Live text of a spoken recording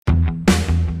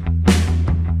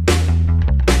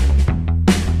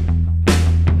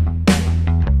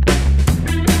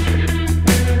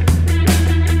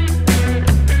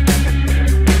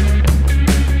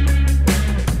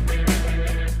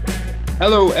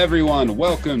everyone.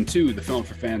 Welcome to the Film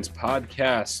for Fans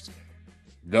podcast,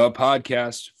 the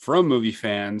podcast from movie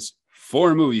fans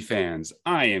for movie fans.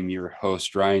 I am your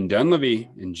host, Ryan Dunleavy,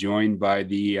 and joined by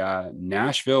the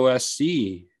Nashville SC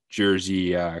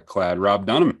jersey clad Rob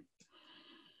Dunham.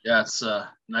 Yeah, it's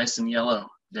a nice and yellow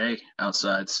day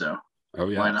outside, so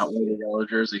why not wear the yellow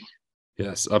jersey?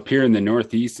 Yes, up here in the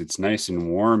Northeast, it's nice and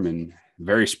warm and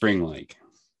very spring-like.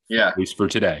 Yeah. At least for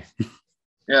today.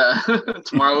 Yeah,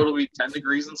 tomorrow it'll be 10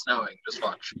 degrees and snowing. Just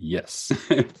watch. Yes,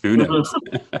 who knows?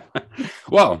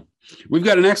 Well, we've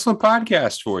got an excellent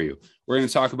podcast for you. We're going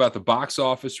to talk about the box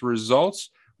office results.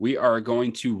 We are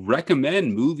going to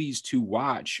recommend movies to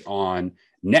watch on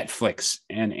Netflix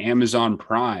and Amazon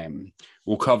Prime.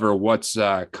 We'll cover what's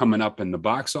coming up in the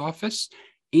box office,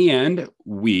 and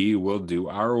we will do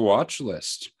our watch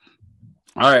list.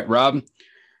 All right, Rob,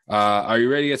 are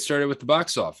you ready to get started with the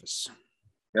box office?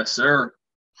 Yes, sir.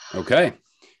 Okay.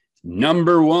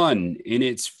 Number one in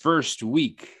its first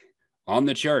week on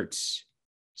the charts,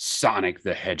 Sonic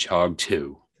the Hedgehog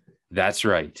 2. That's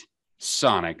right.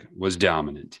 Sonic was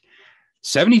dominant.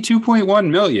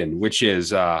 72.1 million, which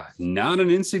is not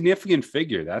an insignificant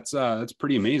figure. That's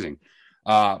pretty amazing.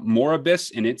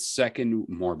 Morbius in its second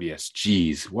Morbius.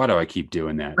 Geez, why do I keep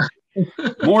doing that?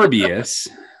 Morbius.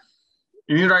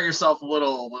 You need to write yourself a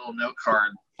little note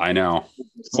card. I know.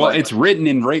 Well, it's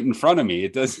written right in front of me.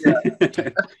 It does.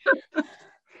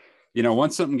 Yeah.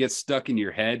 Once something gets stuck in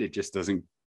your head, it just doesn't.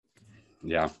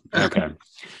 Yeah. Okay.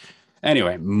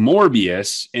 Anyway,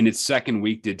 Morbius in its second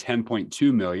week did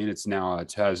 10.2 million. It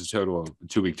has a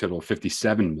two-week total of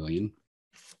 57 million.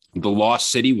 The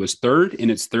Lost City was third in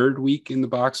its third week in the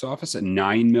box office at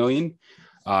 9 million.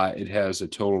 It has a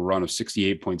total run of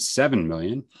 68.7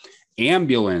 million.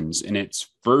 Ambulance in its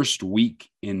first week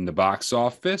in the box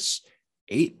office,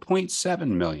 8.7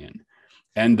 million.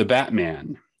 And The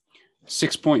Batman,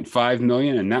 6.5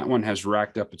 million. And that one has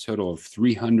racked up a total of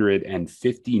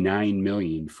 359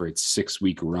 million for its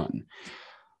 6-week run.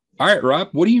 All right, Rob,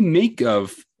 what do you make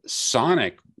of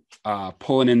Sonic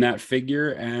pulling in that figure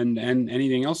and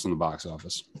anything else in the box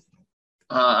office?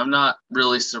 I'm not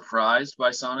really surprised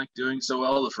by Sonic doing so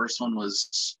well. The first one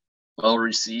was well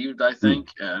received, I think,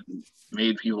 and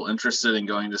made people interested in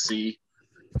going to see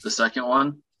the second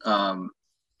one.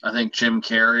 I think Jim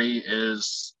Carrey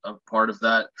is a part of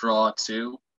that draw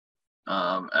too,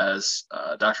 as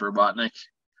Dr. Robotnik.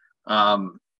 I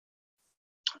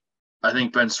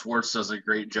think Ben Schwartz does a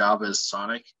great job as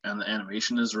Sonic, and the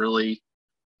animation is really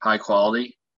high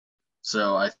quality.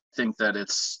 So I think that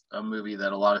it's a movie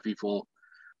that a lot of people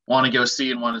want to go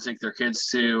see and want to take their kids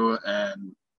to,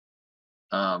 and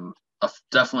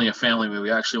definitely a family movie.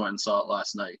 I actually went and saw it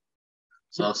last night,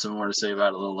 so I'll have some more to say about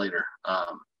it a little later.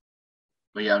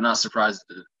 But yeah, I'm not surprised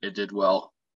that it did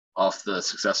well off the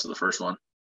success of the first one.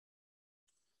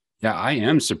 Yeah, I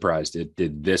am surprised it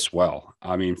did this well.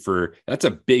 I mean, that's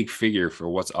a big figure for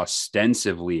what's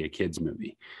ostensibly a kids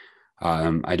movie.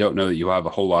 I don't know that you have a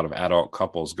whole lot of adult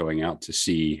couples going out to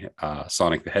see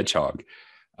Sonic the Hedgehog,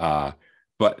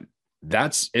 but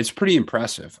it's pretty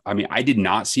impressive. I mean, I did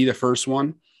not see the first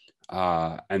one.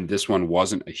 And this one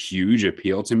wasn't a huge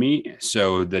appeal to me.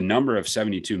 So the number of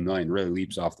 72 million really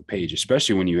leaps off the page,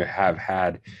 especially when you have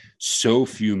had so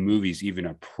few movies even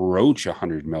approach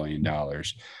 $100 million.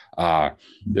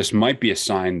 This might be a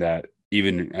sign that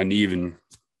even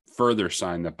further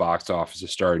sign that box office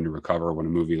is starting to recover when a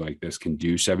movie like this can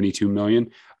do 72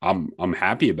 million. I'm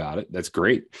happy about it. That's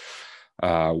great.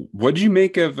 What did you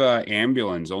make of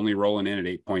Ambulance only rolling in at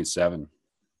 8.7?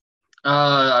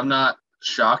 I'm not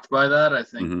shocked by that. I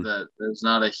think that there's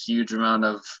not a huge amount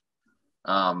of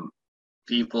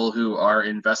people who are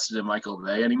invested in Michael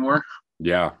Bay anymore.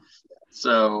 Yeah.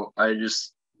 So I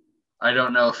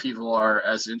don't know if people are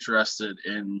as interested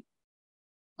in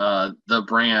the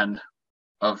brand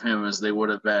of him as they would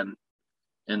have been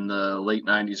in the late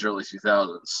 90s, early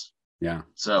 2000s. Yeah.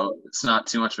 So it's not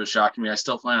too much of a shock to me. I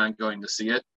still plan on going to see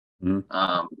it.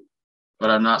 But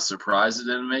I'm not surprised it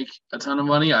didn't make a ton of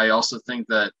money. I also think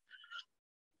that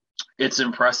it's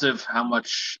impressive how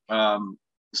much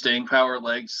staying power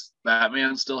legs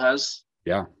Batman still has.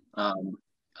 Yeah.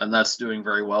 And that's doing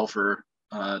very well for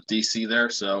DC there.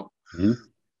 So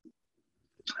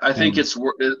I think it's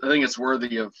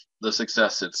worthy of the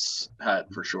success it's had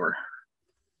for sure.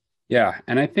 Yeah.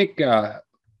 And I think The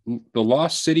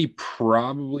Lost City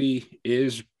probably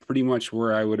is pretty much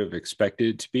where I would have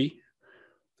expected it to be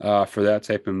for that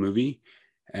type of movie.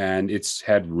 And it's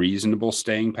had reasonable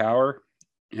staying power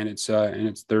in its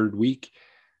third week.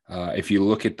 If you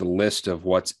look at the list of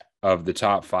of the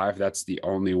top 5, that's the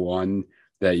only one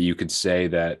that you could say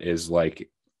that is like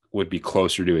would be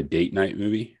closer to a date night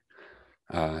movie.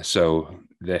 So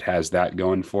that has that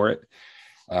going for it.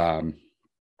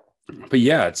 But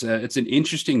yeah, it's an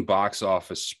interesting box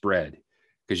office spread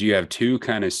because you have two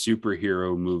kind of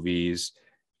superhero movies,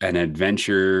 an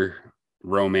adventure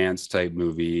romance type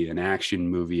movie, an action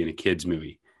movie, and a kids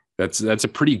movie. That's a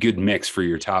pretty good mix for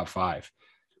your top five.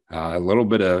 A little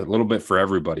bit for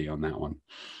everybody on that one.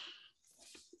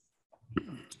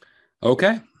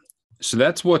 Okay. So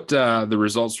that's what the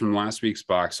results from last week's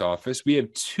box office. We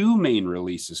have two main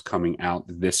releases coming out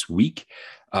this week.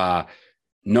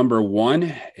 Number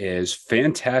one is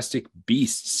Fantastic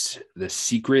Beasts: The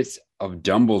Secrets of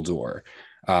Dumbledore.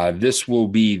 This will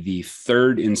be the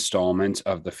third installment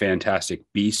of the Fantastic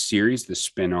Beasts series, the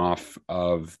spinoff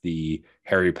of the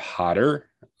Harry Potter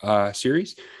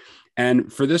series.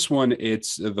 And for this one,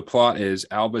 the plot is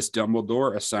Albus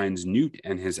Dumbledore assigns Newt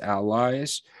and his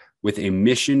allies with a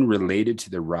mission related to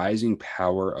the rising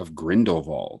power of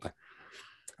Grindelwald.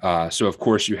 So, of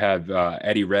course, you have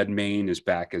Eddie Redmayne is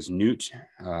back as Newt.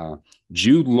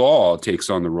 Jude Law takes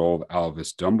on the role of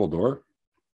Albus Dumbledore.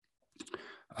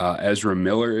 Ezra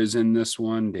Miller is in this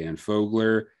one, Dan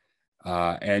Fogler.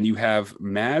 And you have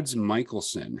Mads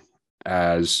Mikkelsen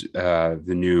as the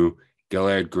new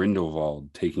Gellert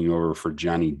Grindelwald taking over for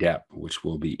Johnny Depp, which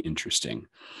will be interesting.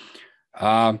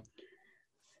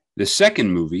 The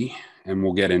second movie, and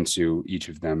we'll get into each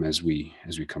of them as we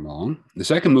come along. The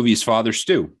second movie is Father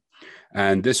Stu,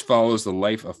 and this follows the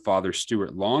life of Father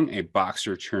Stuart Long, a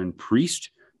boxer turned priest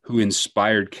who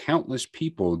inspired countless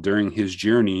people during his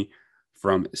journey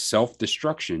from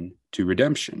self-destruction to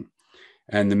redemption.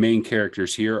 And the main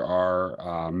characters here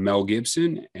are Mel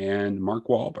Gibson and Mark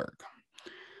Wahlberg.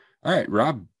 All right,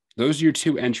 Rob, those are your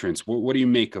two entrants. What do you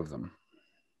make of them?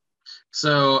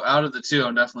 So out of the two,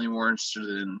 I'm definitely more interested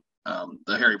in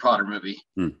the Harry Potter movie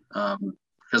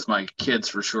because my kids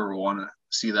for sure will want to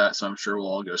see that. So I'm sure we'll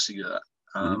all go see that.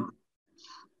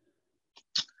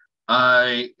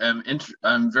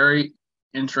 I'm very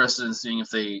interested in seeing if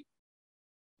they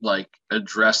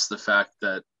address the fact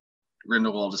that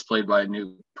Grindelwald is played by a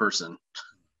new person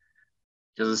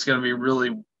because it's going to be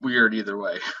really weird either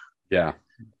way. Yeah.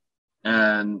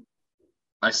 And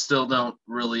I still don't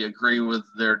really agree with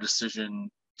their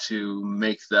decision to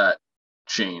make that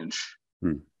change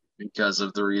because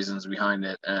of the reasons behind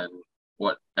it and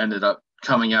what ended up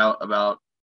coming out about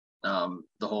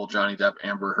the whole Johnny Depp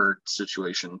Amber Heard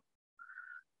situation.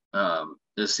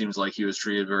 It seems like he was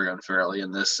treated very unfairly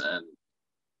in this, and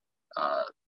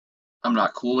I'm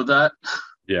not cool with that.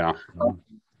 Yeah.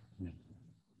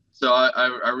 So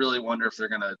I really wonder if they're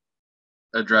going to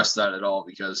address that at all,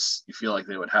 because you feel like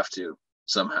they would have to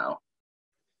somehow.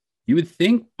 You would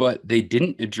think, but they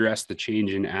didn't address the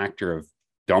change in actor of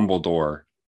Dumbledore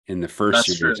in the first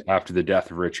series after the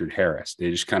death of Richard Harris.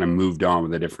 They just kind of moved on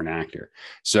with a different actor.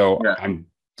 So yeah. I'm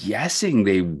guessing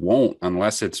they won't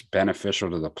unless it's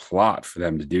beneficial to the plot for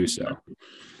them to do so.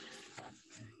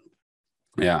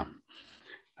 Yeah.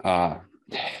 I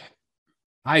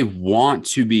want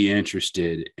to be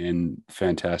interested in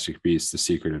Fantastic Beasts: The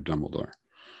Secret of Dumbledore.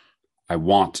 I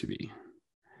want to be.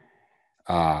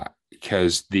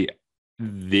 Because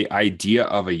the idea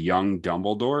of a young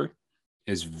Dumbledore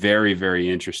is very, very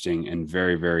interesting and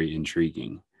very, very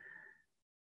intriguing.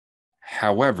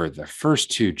 However, the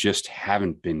first two just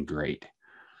haven't been great.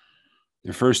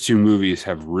 The first two movies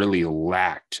have really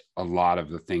lacked a lot of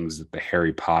the things that the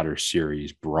Harry Potter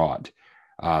series brought.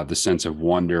 The sense of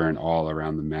wonder and all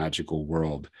around the magical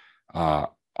world, a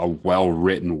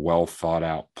well-written,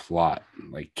 well-thought-out plot,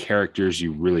 like characters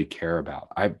you really care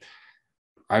about.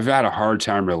 I've had a hard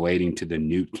time relating to the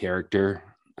Newt character.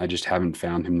 I just haven't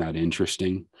found him that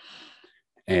interesting.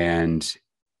 And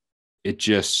it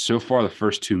just, so far, the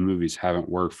first two movies haven't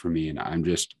worked for me. And I'm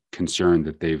just concerned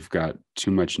that they've got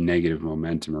too much negative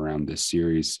momentum around this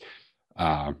series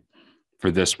for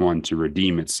this one to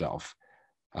redeem itself.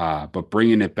 But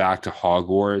bringing it back to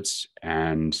Hogwarts,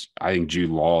 and I think Jude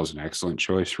Law is an excellent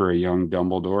choice for a young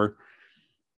Dumbledore.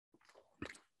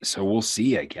 So we'll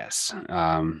see, I guess.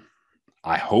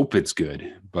 I hope it's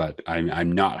good, but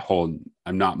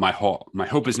my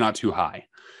hope is not too high.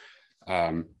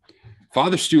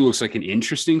 Father Stu looks like an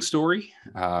interesting story.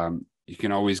 You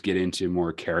can always get into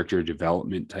more character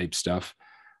development type stuff,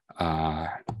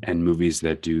 and movies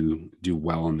that do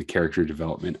well in the character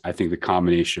development. I think the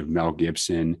combination of Mel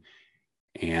Gibson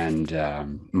and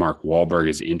Mark Wahlberg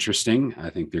is interesting.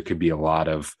 I think there could be a lot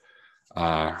of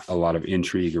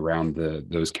intrigue around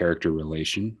those character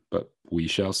relation, but we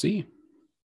shall see.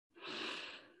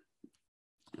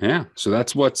 Yeah, so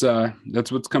that's what's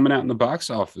coming out in the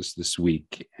box office this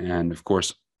week. And of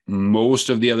course, most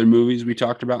of the other movies we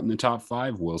talked about in the top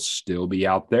 5 will still be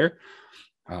out there.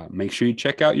 Make sure you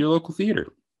check out your local theater.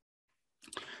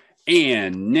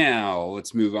 And now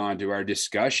let's move on to our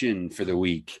discussion for the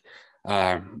week.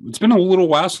 It's been a little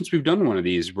while since we've done one of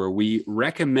these where we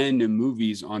recommend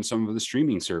movies on some of the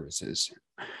streaming services.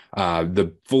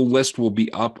 The full list will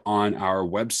be up on our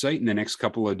website in the next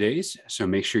couple of days. So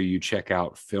make sure you check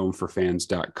out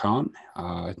filmforfans.com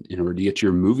in order to get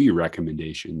your movie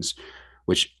recommendations,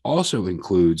 which also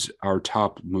includes our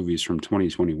top movies from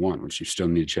 2021, which you still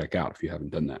need to check out if you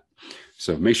haven't done that.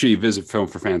 So make sure you visit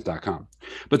filmforfans.com.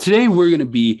 But today we're going to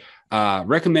be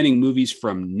recommending movies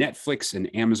from Netflix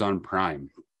and Amazon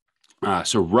Prime.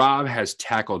 So Rob has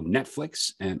tackled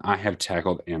Netflix and I have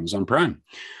tackled Amazon Prime.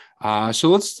 So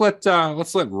let's let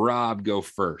Rob go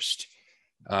first.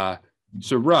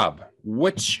 So Rob,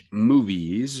 which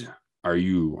movies are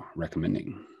you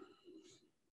recommending?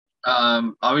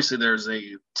 Obviously there's a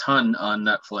ton on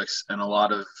Netflix and a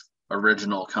lot of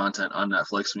original content on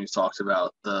Netflix. We've talked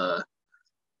about the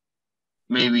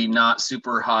maybe not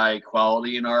super high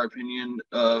quality, in our opinion,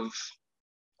 of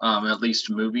at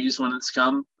least movies when it's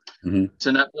come to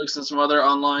Netflix and some other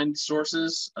online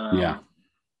sources.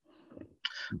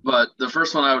 But the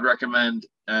first one I would recommend,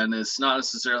 and it's not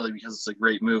necessarily because it's a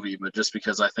great movie, but just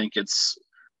because I think it's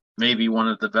maybe one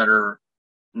of the better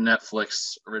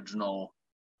Netflix original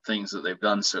things that they've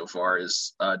done so far,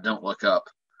 is Don't Look Up,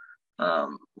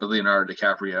 with Leonardo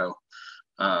DiCaprio,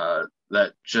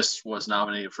 that just was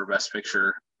nominated for Best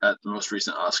Picture at the most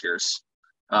recent Oscars.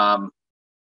 I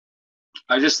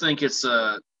just think it's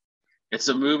a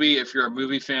movie, if you're a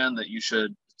movie fan, that you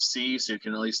should see so you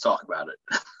can at least talk about it.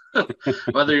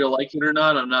 Whether you like it or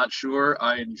not, I'm not sure.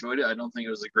 I enjoyed it. I don't think it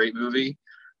was a great movie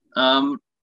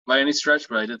by any stretch,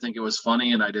 but I did think it was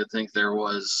funny, and I did think there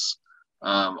was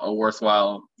a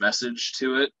worthwhile message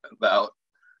to it about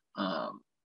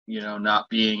not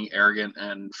being arrogant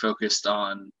and focused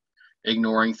on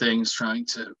ignoring things, trying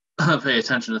to pay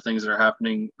attention to things that are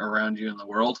happening around you in the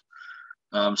world.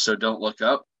 So Don't Look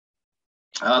Up.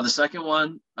 The second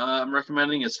one I'm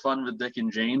recommending is Fun with Dick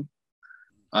and Jane,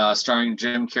 starring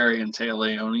Jim Carrey and Téa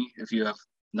Leoni. If you have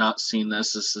not seen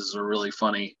this is a really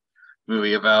funny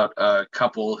movie about a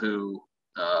couple who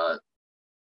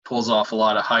pulls off a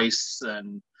lot of heists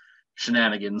and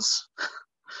shenanigans.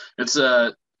 It's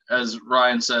as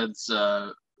Ryan said, it's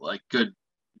like good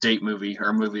date movie, or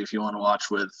a movie if you want to watch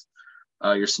with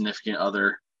your significant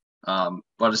other.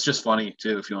 But it's just funny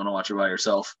too if you want to watch it by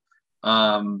yourself.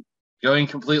 Going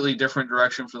completely different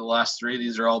direction for the last 3.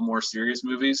 These are all more serious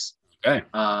movies. Okay.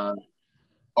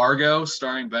 Argo,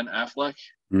 starring Ben Affleck,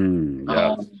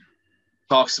 yes.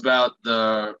 talks about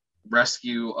the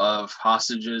rescue of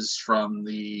hostages from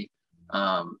the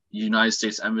United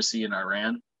States Embassy in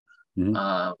Iran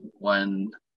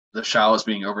when the Shah was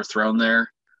being overthrown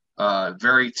there.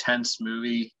 Very tense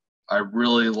movie. I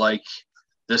really like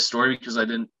this story because I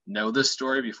didn't know this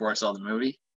story before I saw the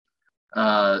movie.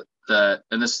 And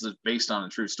this is based on a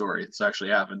true story. It's actually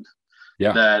happened.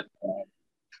 Yeah. That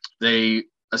they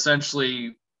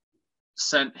essentially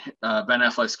sent Ben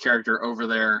Affleck's character over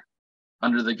there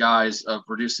under the guise of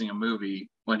producing a movie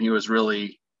when he was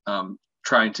really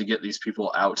trying to get these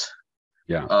people out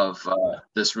of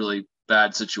this really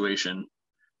bad situation.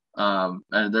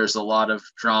 And there's a lot of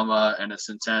drama, and it's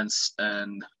intense,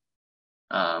 and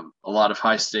a lot of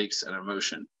high stakes and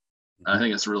emotion. I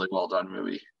think it's a really well done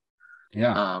movie.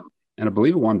 Yeah. And I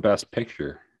believe it won Best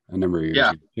Picture a number of years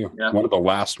ago too. Yeah. One of the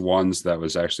last ones that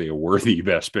was actually a worthy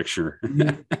Best Picture.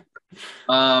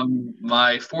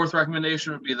 My fourth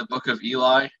recommendation would be The Book of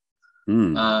Eli,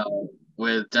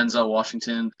 with Denzel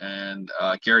Washington and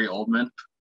Gary Oldman.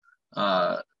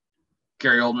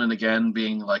 Gary Oldman again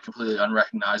being like completely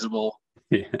unrecognizable,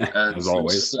 as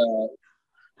always,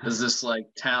 as this like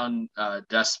town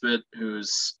despot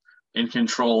who's in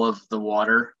control of the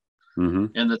water,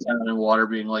 in the town, and water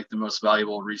being like the most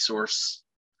valuable resource,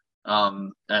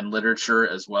 and literature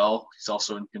as well. He's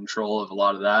also in control of a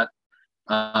lot of that.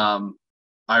 There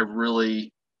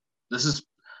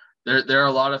are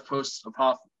a lot of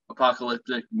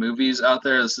post-apocalyptic movies out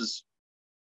there. This is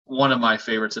one of my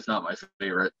favorites, if not my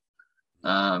favorite.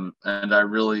 And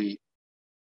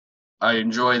I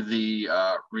enjoy the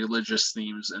religious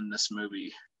themes in this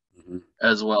movie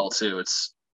as well too.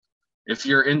 If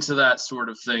you're into that sort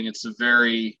of thing, it's a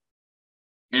very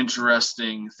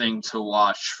interesting thing to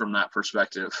watch from that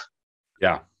perspective.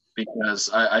 Yeah,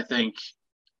 because I think,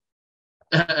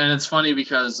 and it's funny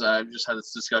because I've just had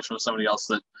this discussion with somebody else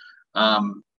that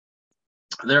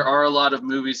there are a lot of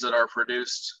movies that are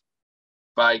produced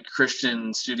by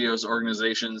Christian studios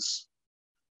organizations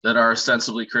that are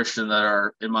ostensibly Christian that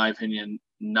are, in my opinion,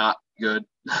 not good.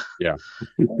 Yeah.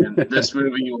 And this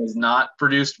movie was not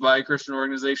produced by a Christian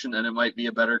organization, and it might be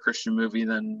a better Christian movie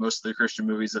than most of the Christian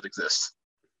movies that exist.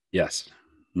 Yes.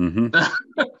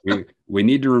 Mm-hmm. we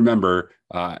need to remember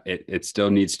it still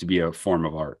needs to be a form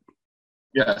of art.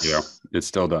 Yes. You know, it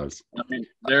still does. I mean,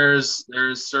 there's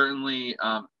certainly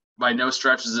by no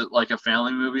stretch is it like a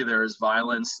family movie. There is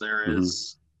violence. There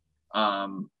is a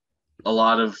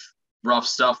lot of rough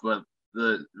stuff, but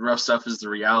the rough stuff is the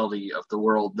reality of the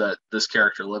world that this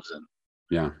character lives in.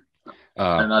 Yeah.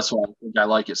 And that's why I think I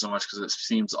like it so much, because it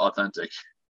seems authentic.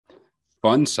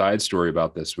 Fun side story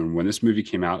about this one. When this movie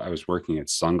came out, I was working at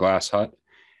Sunglass Hut,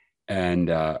 and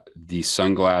the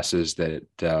sunglasses that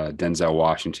Denzel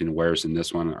Washington wears in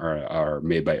this one are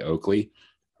made by Oakley,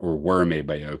 or were made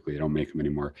by Oakley. They don't make them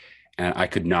anymore. And I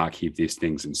could not keep these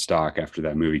things in stock after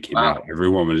that movie came out.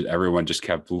 Everyone just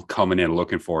kept coming in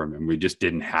looking for them, and we just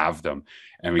didn't have them.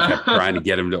 And we kept trying to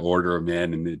get them to order them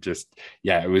in, and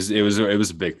it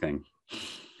was a big thing.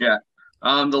 Yeah.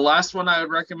 The last one I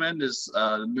would recommend is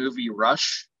the movie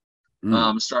Rush,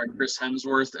 starring Chris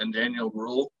Hemsworth and Daniel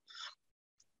Bruhl.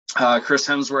 Chris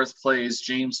Hemsworth plays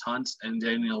James Hunt, and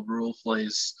Daniel Bruhl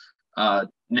plays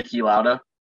Niki Lauda,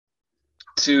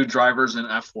 two drivers in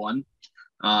F1.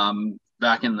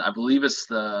 Back in, I believe it's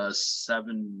the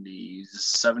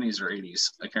 70s or 80s.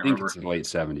 I can't remember. It's the late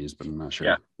 70s, but I'm not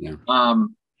sure. Yeah.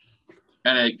 And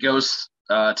it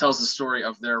tells the story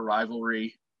of their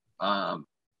rivalry.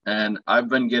 And I've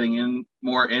been getting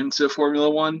more into Formula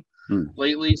One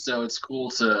lately, so it's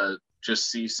cool to just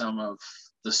see some of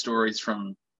the stories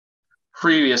from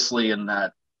previously in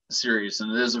that series.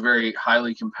 And it is a very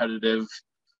highly competitive,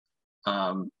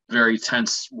 very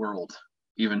tense world,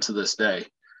 even to this day.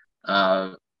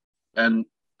 And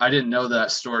I didn't know that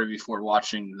story before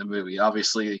watching the movie.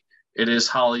 Obviously, it is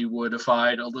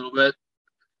Hollywoodified a little bit,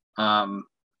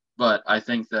 but I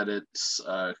think that it's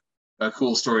a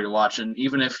cool story to watch. And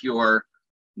even if you're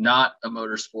not a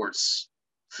motorsports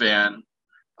fan,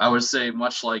 I would say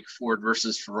much like Ford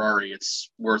versus Ferrari,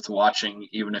 it's worth watching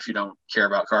even if you don't care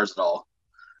about cars at all,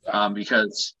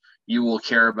 because you will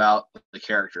care about the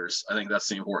characters. I think that's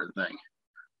the important thing.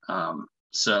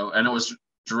 And it was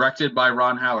directed by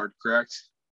Ron Howard, correct?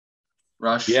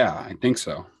 Rush? Yeah, I think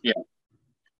so. Yeah.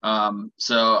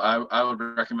 So I would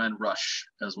recommend Rush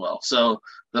as well. So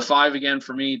the 5 again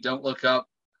for me: Don't Look Up,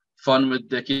 Fun with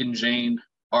Dick and Jane,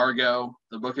 Argo,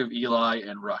 The Book of Eli,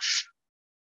 and Rush.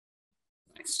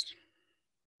 Nice.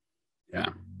 Yeah.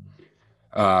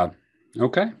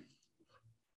 Okay.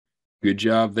 Good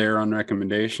job there on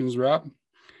recommendations, Rob.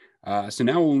 So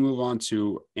now we'll move on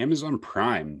to Amazon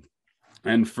Prime.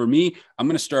 And for me, I'm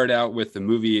going to start out with the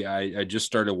movie I just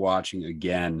started watching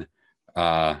again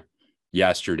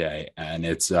yesterday, and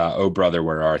it's Oh Brother,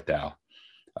 Where Art Thou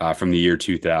from the year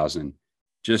 2000.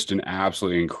 Just an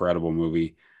absolutely incredible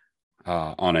movie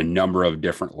on a number of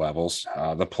different levels.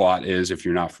 The plot is, if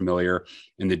you're not familiar,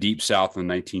 in the Deep South in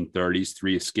the 1930s,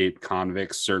 3 escaped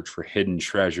convicts search for hidden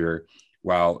treasure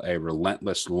while a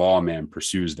relentless lawman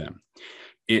pursues them.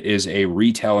 It is a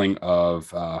retelling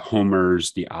of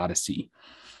Homer's The Odyssey.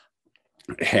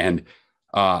 And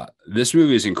this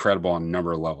movie is incredible on a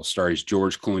number of levels. Stars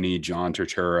George Clooney, John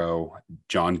Turturro,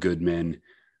 John Goodman.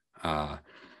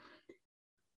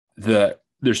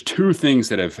 There's 2 things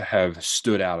that have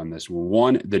stood out on this.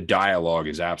 One, the dialogue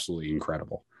is absolutely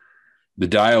incredible. The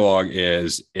dialogue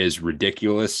is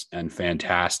ridiculous and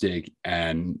fantastic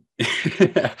and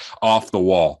off the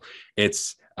wall.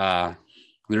 It's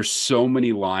there's so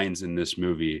many lines in this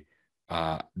movie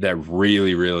that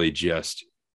really just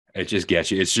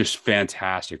gets you. It's just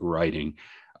fantastic writing.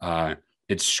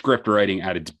 It's script writing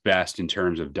at its best in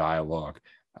terms of dialogue.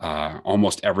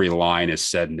 Almost every line is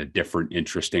said in a different,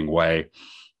 interesting way.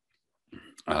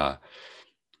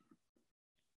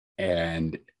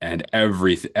 And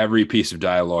every piece of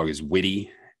dialogue is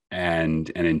witty and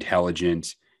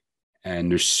intelligent. And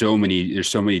there's so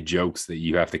many jokes that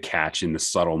you have to catch in the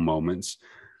subtle moments.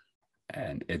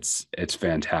 And it's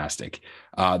fantastic.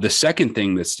 The second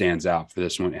thing that stands out for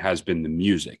this one has been the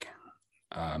music.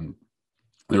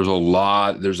 There's a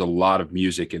lot of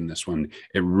music in this one.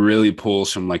 It really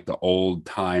pulls from like the old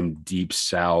time Deep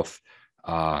South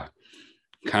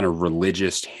kind of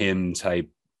religious hymn type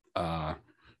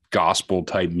gospel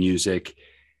type music,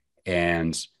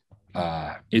 and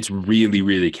it's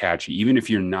really catchy. Even if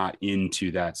you're not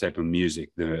into that type of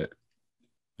music,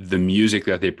 the music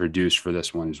that they produce for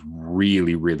this one is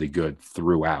really good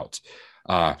throughout,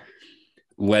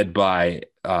 led by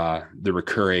the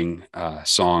recurring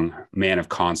song Man of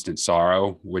Constant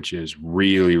Sorrow, which is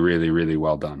really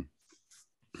well done.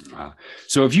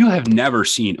 So if you have never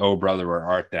seen Oh Brother Where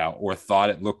Art Thou or thought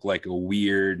it looked like a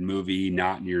weird movie,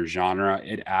 not in your genre,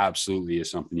 it absolutely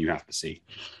is something you have to see.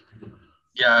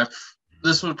 Yeah,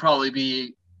 this would probably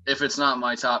be, if it's not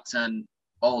my top 10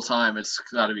 all time, it's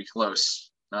got to be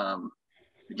close.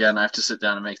 Again, I have to sit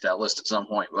down and make that list at some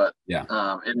point, but Yeah.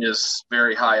 it is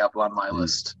very high up on my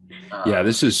list. Yeah,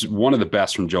 this is one of the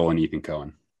best from Joel and Ethan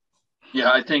Coen.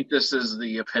 Yeah, I think this is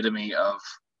the epitome of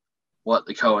what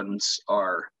the Coens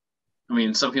are. I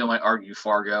mean, some people might argue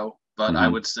Fargo, but I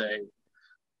would say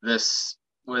this,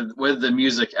 with the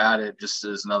music added, just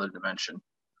is another dimension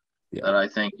that I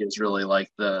think is really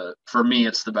like for me,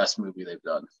 it's the best movie they've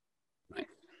done.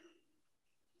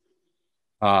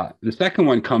 The second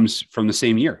one comes from the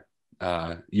same year,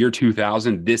 year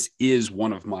 2000. This is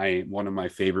one of my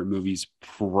favorite movies,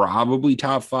 probably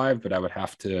top 5, but I would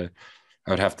have to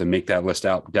make that list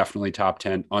out. Definitely top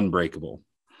 10. Unbreakable.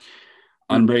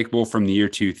 Unbreakable from the year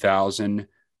 2000,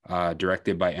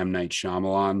 directed by M. Night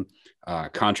Shyamalan.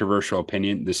 Controversial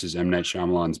opinion, this is M. Night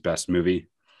Shyamalan's best movie.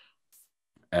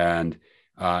 And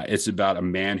it's about a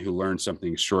man who learned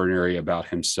something extraordinary about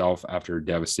himself after a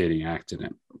devastating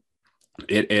accident.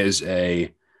 It is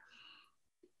a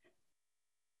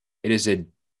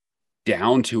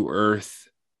down-to-earth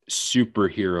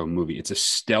superhero movie. It's a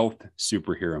stealth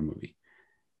superhero movie.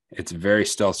 It's a very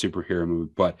stealth superhero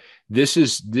movie, but this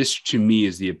to me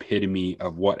is the epitome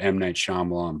of what M. Night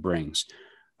Shyamalan brings.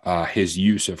 His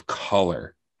use of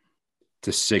color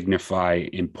to signify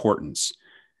importance,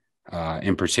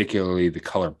 and particularly the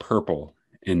color purple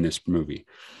in this movie.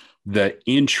 The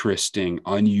interesting,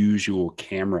 unusual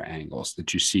camera angles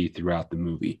that you see throughout the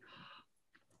movie,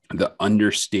 the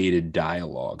understated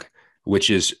dialogue, which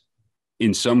is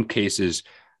in some cases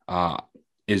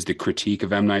is the critique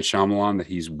of M. Night Shyamalan, that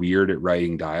he's weird at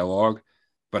writing dialogue,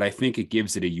 but I think it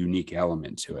gives it a unique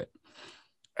element to it.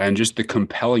 And just the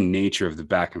compelling nature of the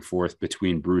back and forth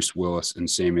between Bruce Willis and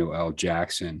Samuel L.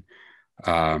 Jackson,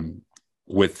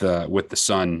 with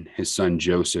his son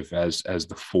Joseph as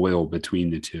the foil between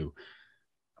the two.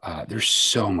 There's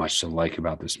so much to like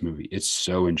about this movie. It's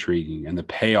so intriguing, and the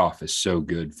payoff is so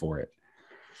good for it.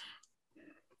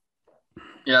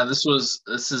 Yeah, this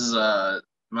is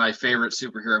my favorite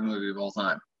superhero movie of all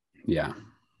time. Yeah.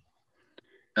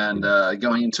 And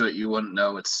going into it, you wouldn't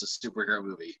know it's a superhero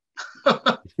movie.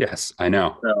 Yes, I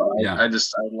know. So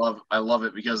I love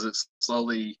it because it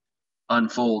slowly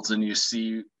unfolds, and you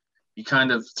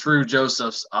kind of, through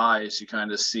Joseph's eyes, you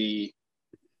kind of see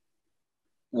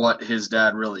what his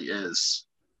dad really is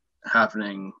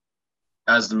happening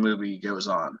as the movie goes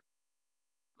on,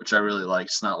 which I really like.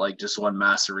 It's not like just one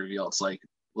massive reveal. It's like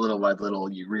little by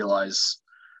little you realize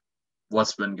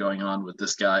what's been going on with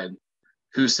this guy and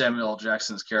who Samuel L.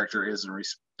 Jackson's character is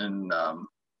in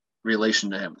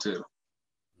relation to him too.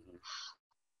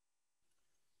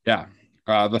 Yeah.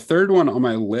 The third one on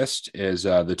my list is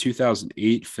the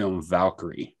 2008 film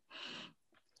Valkyrie.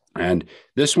 And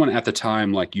this one at the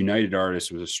time, like United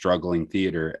Artists was a struggling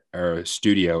theater or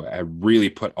studio, really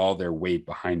put all their weight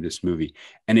behind this movie.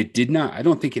 And I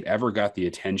don't think it ever got the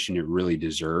attention it really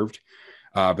deserved.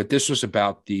 But this was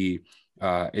about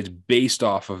it's based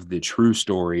off of the true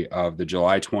story of the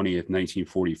July 20th,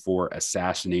 1944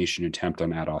 assassination attempt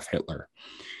on Adolf Hitler.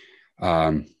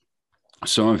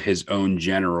 Some of his own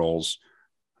generals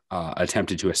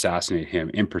attempted to assassinate him,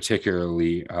 in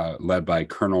particularly led by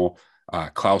Colonel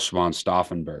Klaus von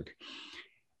Stauffenberg.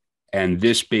 And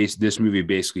this movie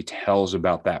basically tells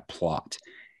about that plot.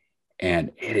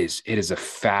 And it's a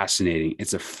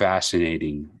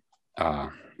fascinating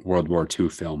World War II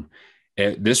film.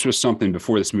 This was something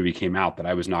before this movie came out that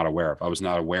I was not aware of. I was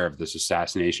not aware of this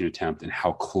assassination attempt and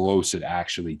how close it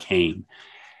actually came.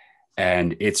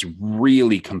 And it's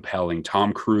really compelling.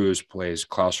 Tom Cruise plays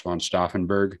Klaus von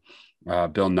Stauffenberg.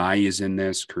 Bill Nighy is in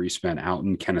this. Carice Van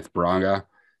Houten, Kenneth Branagh,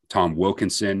 Tom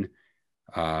Wilkinson.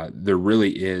 There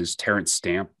really is Terrence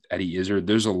Stamp, Eddie Izzard.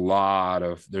 There's a lot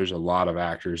of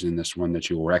actors in this one that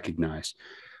you'll recognize.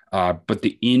 But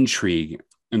the intrigue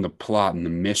and the plot and the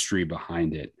mystery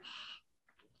behind it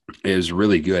is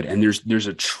really good. And there's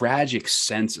a tragic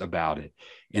sense about it,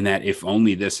 in that if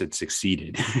only this had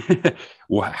succeeded,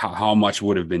 how much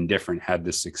would have been different had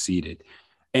this succeeded.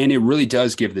 And it really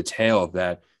does give the tale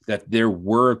that there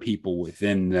were people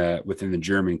within the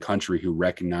German country who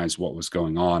recognized what was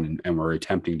going on and were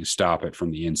attempting to stop it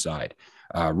from the inside.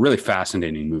 Really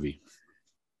fascinating movie.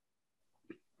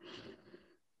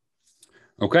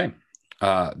 Okay.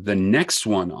 The next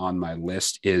one on my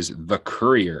list is The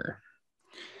Courier.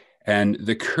 And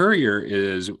The Courier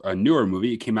is a newer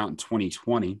movie. It came out in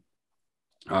 2020,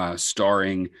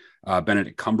 starring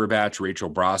Benedict Cumberbatch,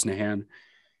 Rachel Brosnahan.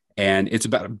 And it's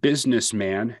about a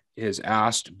businessman is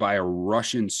asked by a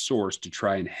Russian source to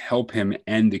try and help him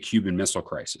end the Cuban Missile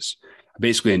Crisis.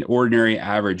 Basically, an ordinary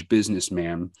average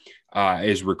businessman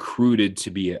is recruited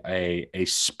to be a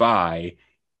spy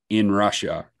in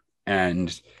Russia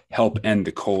and help end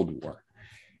the Cold War.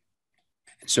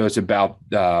 So it's about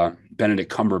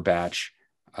Benedict Cumberbatch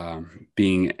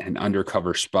being an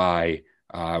undercover spy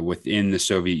within the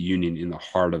Soviet Union in the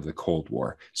heart of the Cold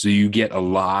War. So you get a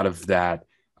lot of that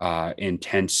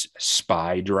intense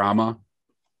spy drama.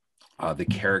 The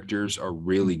characters are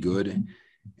really good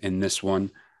in this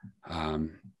one.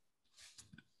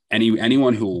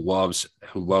 Anyone who loves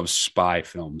spy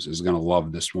films is going to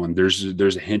love this one.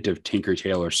 There's a hint of Tinker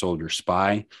Tailor Soldier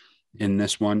Spy in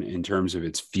this one in terms of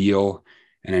its feel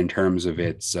and in terms of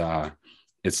its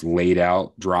laid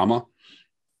out drama,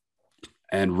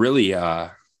 and really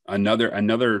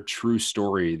another true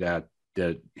story that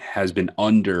has been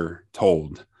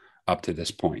undertold up to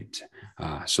this point.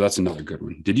 So that's another good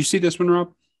one. Did you see this one,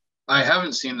 Rob? I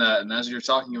haven't seen that, and as you're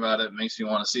talking about it, it makes me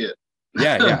want to see it.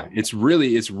 yeah. It's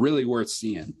really worth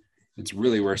seeing. It's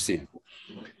really worth seeing.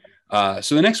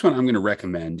 So the next one I'm going to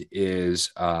recommend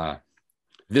is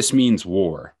This Means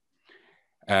War.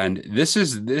 And this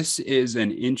is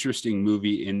an interesting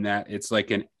movie in that it's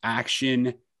like an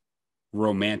action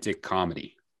romantic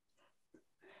comedy.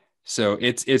 So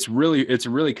it's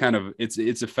really kind of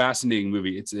it's a fascinating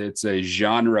movie. It's a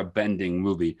genre bending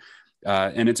movie.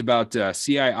 And it's about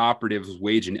CIA operatives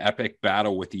wage an epic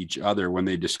battle with each other when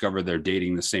they discover they're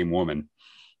dating the same woman.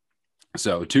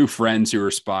 So two friends who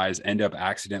are spies end up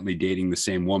accidentally dating the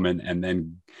same woman, and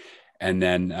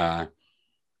then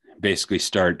basically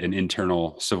start an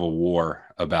internal civil war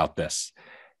about this.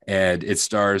 And it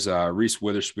stars Reese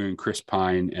Witherspoon, Chris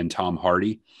Pine, and Tom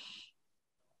Hardy.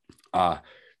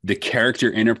 The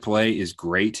character interplay is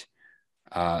great.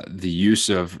 The use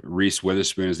of Reese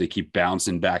Witherspoon as they keep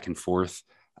bouncing back and forth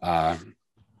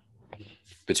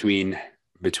between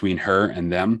her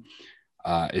and them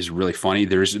is really funny.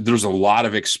 There's a lot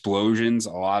of explosions,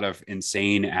 a lot of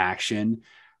insane action,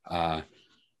 a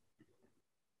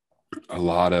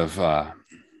lot of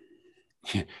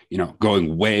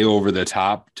going way over the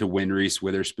top to win Reese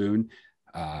Witherspoon.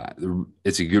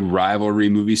 It's a good rivalry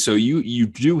movie. So you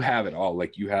do have it all.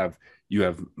 Like you have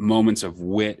moments of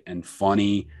wit and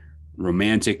funny,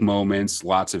 romantic moments,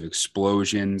 lots of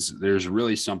explosions. There's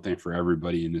really something for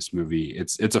everybody in this movie.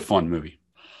 It's a fun movie.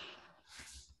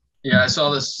 Yeah, I saw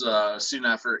this soon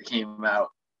after it came out.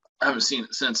 I haven't seen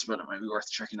it since, but it might be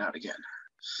worth checking out again.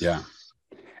 Yeah.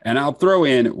 And I'll throw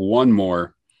in one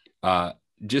more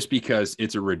just because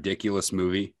it's a ridiculous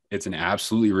movie. It's an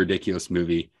absolutely ridiculous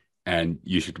movie, and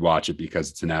you should watch it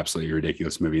because it's an absolutely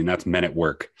ridiculous movie. And that's Men at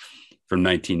Work from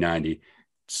 1990,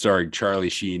 starring Charlie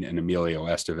Sheen and Emilio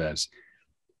Estevez.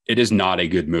 It is not a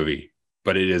good movie,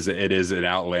 but it is an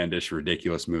outlandish,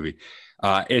 ridiculous movie.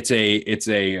 It's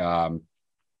a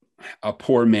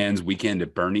poor man's weekend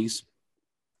at Bernie's.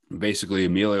 Basically,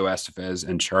 Emilio Estevez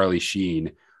and Charlie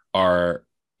Sheen are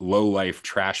low-life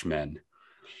trash men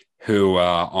who,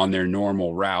 on their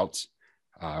normal route,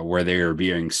 where they are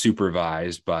being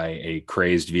supervised by a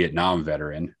crazed Vietnam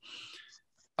veteran,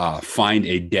 find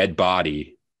a dead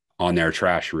body on their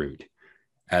trash route.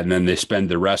 And then they spend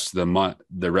the rest of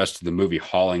the movie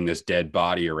hauling this dead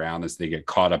body around as they get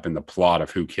caught up in the plot of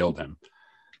who killed him.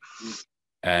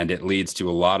 And it leads to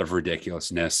a lot of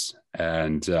ridiculousness,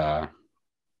 and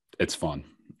it's fun.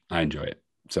 I enjoy it.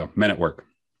 So Men at Work.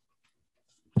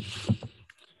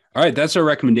 All right, that's our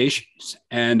recommendations.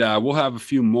 And we'll have a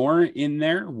few more in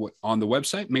there on the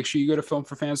website. Make sure you go to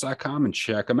filmforfans.com and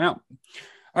check them out.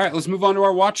 All right, let's move on to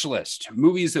our watch list.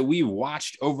 Movies that we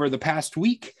watched over the past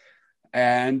week.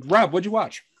 And Rob, what'd you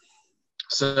watch?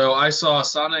 So I saw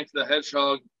Sonic the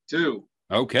Hedgehog 2.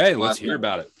 Okay, let's hear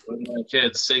about it. With my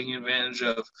kids, taking advantage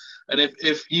of, and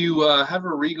if you have a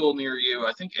Regal near you,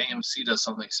 I think AMC does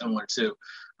something similar too.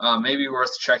 Maybe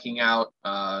worth checking out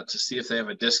to see if they have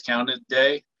a discounted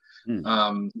day.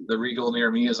 The Regal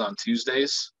near me is on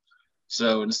Tuesdays,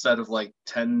 so instead of like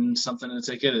 10 something a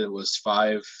ticket, it was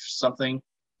 5 something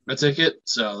a ticket.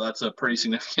 So that's a pretty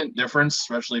significant difference,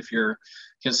 especially if you're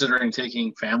considering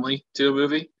taking family to a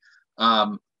movie.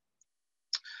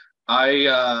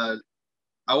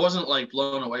 I wasn't like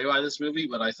blown away by this movie,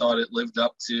 but I thought it lived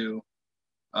up to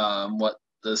what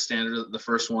the standard of the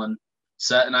first one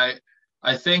set. And I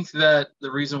think that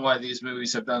the reason why these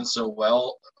movies have done so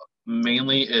well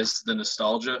mainly is the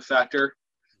nostalgia factor.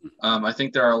 I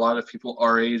think there are a lot of people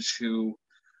our age who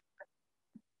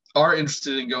are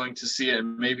interested in going to see it,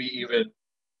 maybe even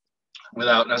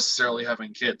without necessarily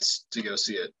having kids to go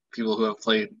see it. People who have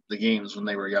played the games when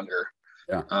they were younger.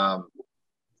 Yeah.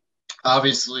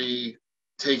 Obviously,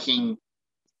 taking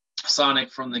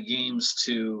Sonic from the games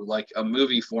to like a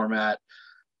movie format,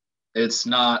 it's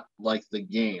not like the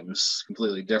games,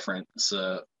 completely different. It's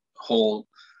a whole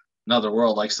another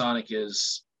world. Like Sonic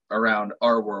is around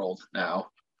our world now,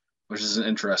 which is an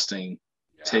interesting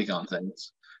take on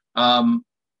things.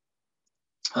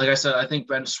 Like I said, I think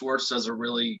Ben Schwartz does a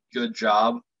really good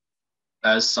job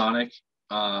as Sonic.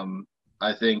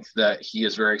 I think that he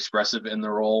is very expressive in the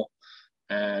role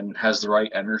and has the right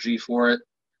energy for it.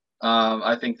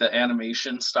 I think the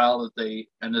animation style that they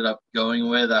ended up going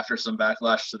with after some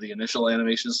backlash to the initial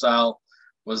animation style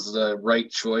was the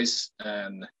right choice,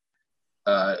 and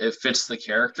it fits the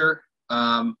character.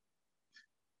 The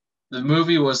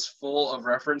movie was full of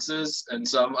references, and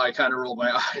some I kind of rolled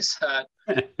my eyes at.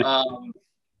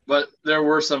 But there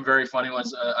were some very funny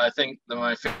ones. I think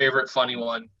my favorite funny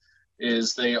one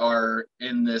is they are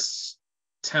in this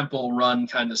temple run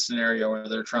kind of scenario where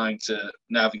they're trying to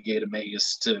navigate a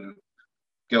maze to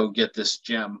go get this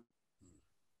gem.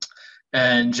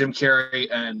 And Jim Carrey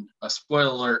and a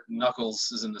spoiler alert,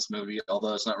 Knuckles is in this movie,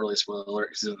 although it's not really a spoiler alert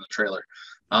because he's in the trailer.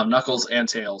 Knuckles and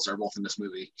Tails are both in this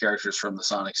movie, characters from the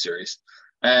Sonic series.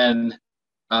 And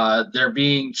they're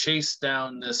being chased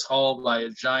down this hall by a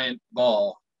giant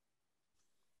ball,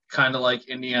 kind of like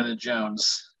Indiana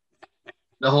Jones.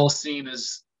 The whole scene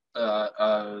is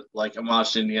like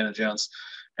homage to Indiana Jones.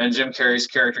 And Jim Carrey's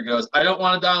character goes, "I don't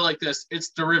want to die like this. It's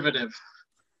derivative."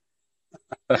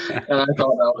 And I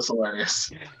thought that was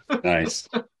hilarious. Nice.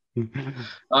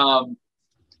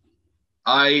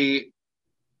 I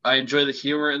enjoy the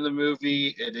humor in the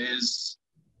movie. It is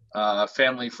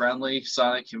family friendly.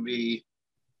 Sonic can be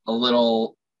a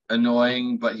little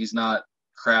annoying, but he's not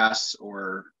crass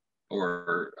or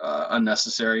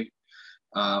unnecessary.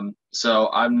 So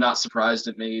I'm not surprised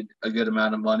it made a good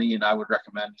amount of money, and I would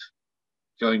recommend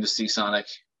going to see Sonic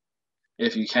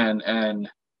if you can. And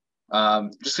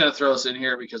just going to throw this in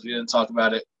here because we didn't talk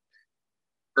about it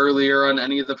earlier on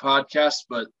any of the podcasts,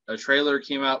 but a trailer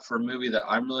came out for a movie that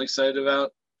I'm really excited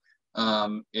about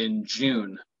in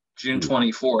June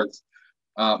 24th.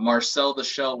 Marcel the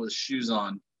Shell with Shoes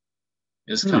On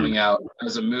is coming out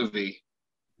as a movie.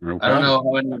 Okay. I don't know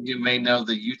how many of you may know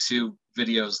the YouTube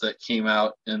videos that came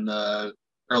out in the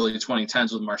early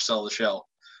 2010s with Marcel the Shell.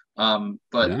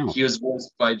 But he was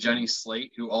voiced by Jenny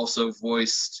Slate, who also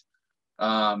voiced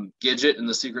Gidget in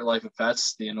The Secret Life of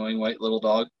Pets, the annoying white little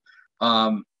dog.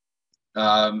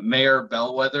 Mayor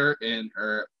Bellwether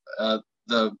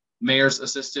the mayor's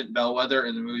assistant Bellwether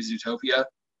in the movie Zootopia,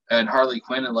 and Harley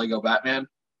Quinn in Lego Batman.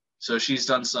 So she's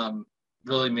done some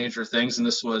really major things, and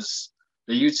the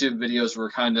YouTube videos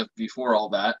were kind of before all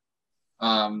that.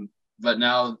 But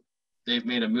now they've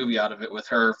made a movie out of it with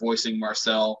her voicing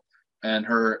Marcel and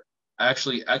her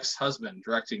actually ex-husband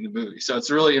directing the movie. So it's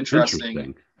a really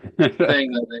interesting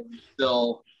thing that they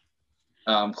still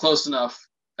close enough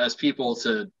as people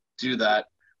to do that.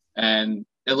 And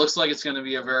it looks like it's going to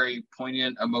be a very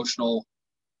poignant, emotional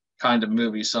kind of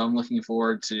movie. So I'm looking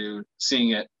forward to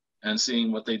seeing it and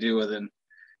seeing what they do with an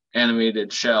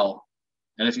animated shell.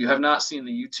 And if you have not seen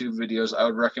the YouTube videos, I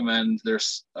would recommend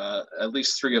there's at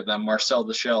least 3 of them. Marcel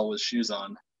the Shell with Shoes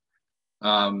On.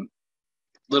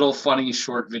 Little funny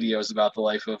short videos about the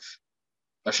life of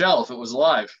a shell if it was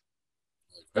alive,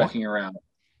 walking around.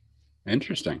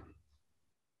 Interesting.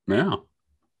 Yeah.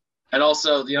 And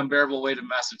also, The Unbearable Weight of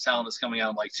Massive Talent is coming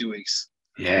out in like 2 weeks.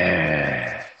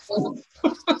 Yeah.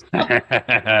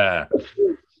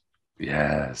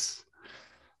 Yes.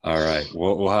 All right.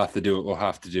 We'll have to do it. We'll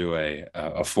have to do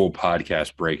a full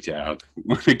podcast breakdown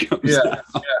when it comes out.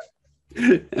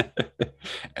 Yeah.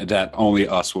 And that only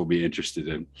us will be interested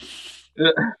in.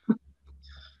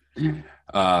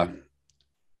 All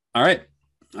right.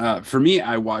 For me,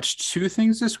 I watched 2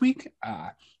 things this week.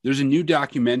 There's a new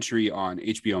documentary on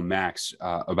HBO Max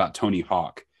about Tony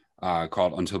Hawk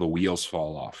called Until the Wheels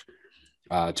Fall Off.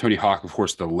 Tony Hawk, of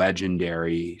course, the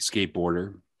legendary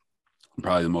skateboarder,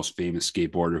 probably the most famous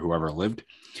skateboarder who ever lived.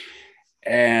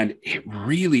 And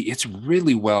it's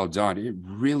really well done.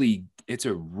 It's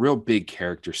a real big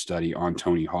character study on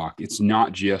Tony Hawk. It's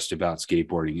not just about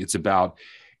skateboarding.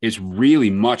 It's really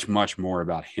much, much more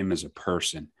about him as a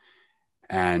person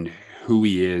and who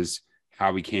he is,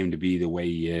 how he came to be the way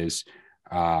he is.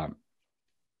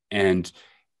 And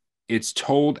it's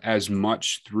told as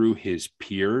much through his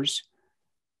peers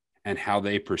and how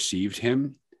they perceived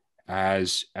him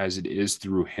as it is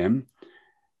through him.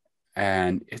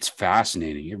 And it's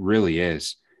fascinating. It really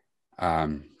is.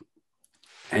 And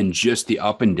just the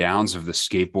up and downs of the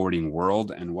skateboarding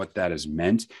world and what that has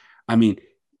meant. I mean,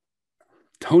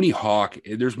 Tony Hawk,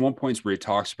 there's one point where he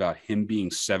talks about him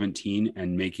being 17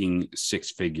 and making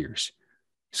six figures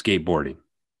skateboarding.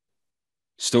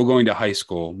 Still going to high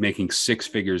school, making six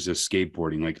figures of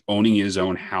skateboarding, like owning his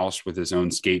own house with his own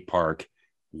skate park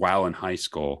while in high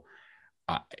school.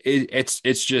 It's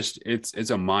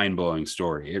a mind-blowing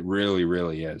story. It really,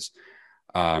 really is.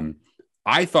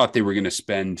 I thought they were going to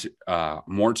spend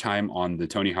more time on the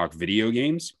Tony Hawk video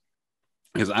games,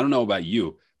 because I don't know about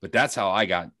you, but that's how I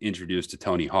got introduced to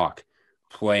Tony Hawk,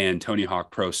 playing Tony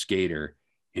Hawk Pro Skater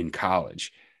in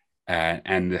college,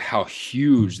 and how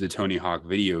huge the Tony Hawk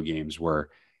video games were.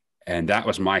 And that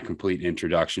was my complete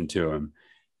introduction to him.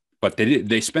 But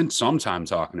they spent some time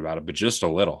talking about it, but just a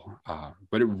little.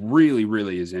 But it really,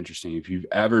 really is interesting. If you've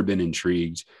ever been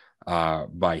intrigued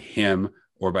by him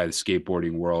or by the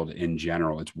skateboarding world in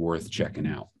general, it's worth checking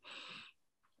out.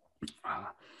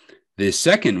 The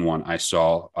second one I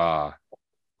saw,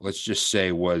 let's just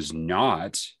say, was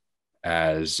not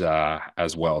as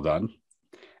well done.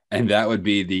 And that would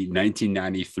be the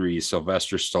 1993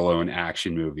 Sylvester Stallone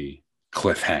action movie,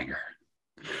 Cliffhanger.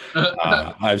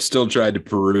 I've still tried to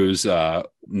peruse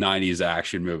 90s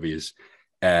action movies.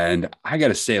 And I got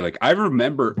to say, like, I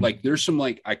remember, like, there's some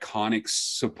like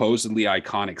supposedly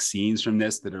iconic scenes from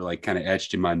this that are like kind of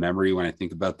etched in my memory when I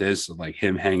think about this, like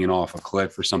him hanging off a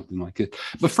cliff or something like it.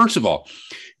 But first of all,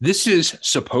 this is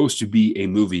supposed to be a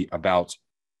movie about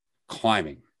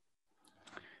climbing.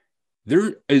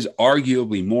 There is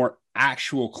arguably more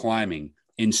actual climbing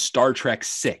in Star Trek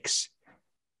VI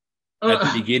at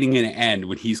the beginning and end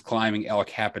when he's climbing El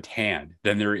Capitan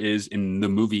than there is in the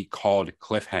movie called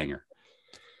Cliffhanger.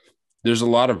 There's a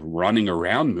lot of running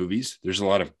around movies. There's a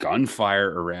lot of gunfire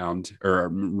around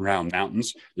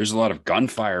mountains. There's a lot of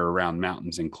gunfire around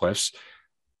mountains and cliffs.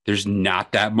 There's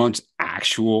not that much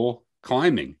actual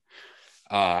climbing.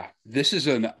 This is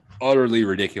an utterly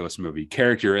ridiculous movie,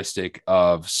 characteristic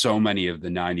of so many of the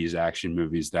 90s action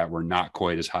movies that were not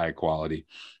quite as high quality.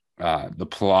 The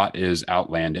plot is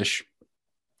outlandish.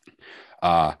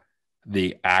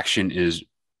 The action is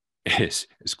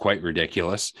quite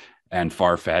ridiculous and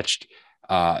far-fetched.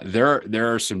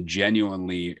 There are some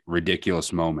genuinely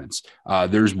ridiculous moments.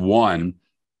 There's one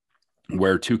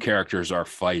where two characters are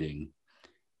fighting,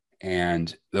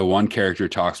 and the one character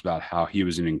talks about how he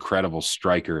was an incredible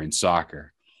striker in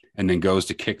soccer, and then goes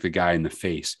to kick the guy in the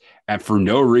face. And for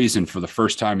no reason, for the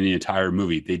first time in the entire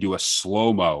movie, they do a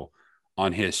slow-mo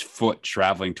on his foot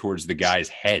traveling towards the guy's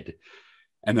head.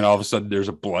 And then all of a sudden there's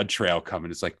a blood trail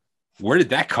coming. It's like, where did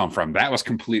that come from? That was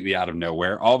completely out of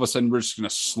nowhere. All of a sudden we're just going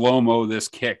to slow-mo this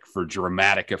kick for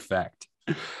dramatic effect.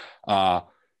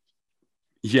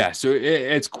 Yeah, so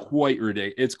it's quite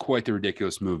ridiculous. It's quite the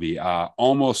ridiculous movie.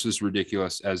 Almost as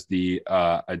ridiculous as the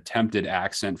attempted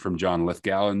accent from John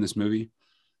Lithgow in this movie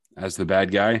as the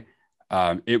bad guy.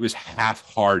 It was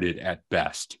half-hearted at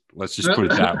best. Let's just put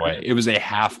it that way. It was a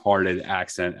half-hearted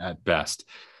accent at best.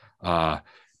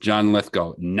 John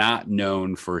Lithgow, not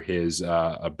known for his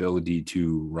ability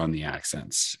to run the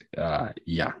accents.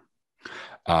 Yeah.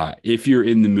 If you're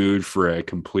in the mood for a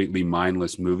completely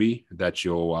mindless movie that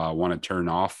you'll want to turn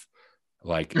off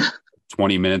like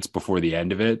 20 minutes before the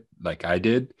end of it, like I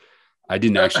did, I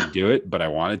didn't actually do it, but I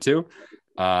wanted to.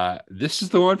 This is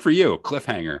the one for you,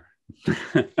 Cliffhanger.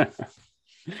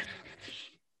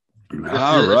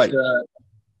 All right.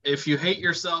 If you hate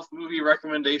yourself, movie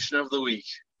recommendation of the week.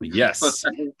 Yes.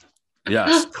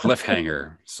 Yes.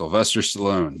 Cliffhanger. Sylvester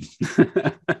Stallone.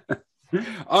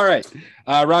 All right.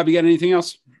 Rob, you got anything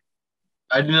else?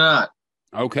 I do not.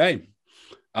 Okay.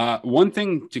 One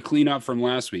thing to clean up from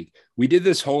last week. We did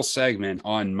this whole segment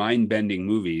on mind-bending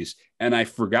movies, and I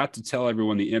forgot to tell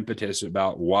everyone the impetus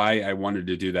about why I wanted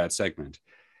to do that segment.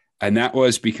 And that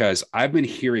was because I've been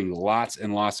hearing lots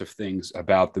and lots of things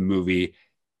about the movie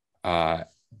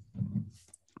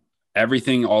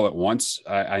Everything All at Once.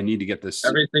 I need to get this.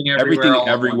 Everything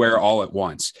Everywhere all at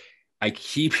once. I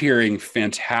keep hearing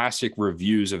fantastic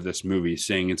reviews of this movie,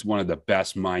 saying it's one of the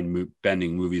best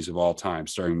mind-bending movies of all time,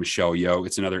 starring Michelle Yeoh.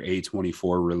 It's another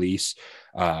A24 release.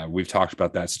 We've talked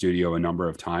about that studio a number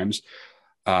of times.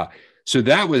 So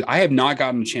that was, I have not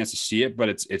gotten a chance to see it, but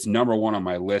it's number one on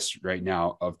my list right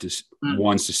now of just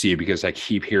ones to see, because I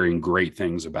keep hearing great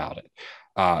things about it.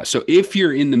 So if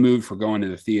you're in the mood for going to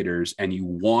the theaters and you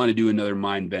want to do another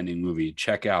mind-bending movie,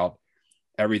 check out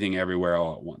Everything Everywhere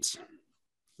All at Once.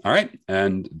 All right.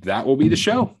 And that will be the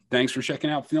show. Thanks for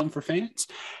checking out Film for Fans.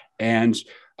 And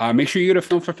make sure you go to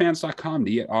filmforfans.com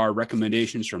to get our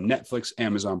recommendations from Netflix,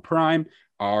 Amazon Prime,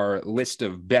 our list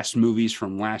of best movies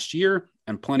from last year,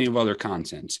 and plenty of other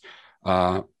content.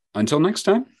 Until next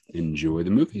time, enjoy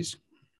the movies.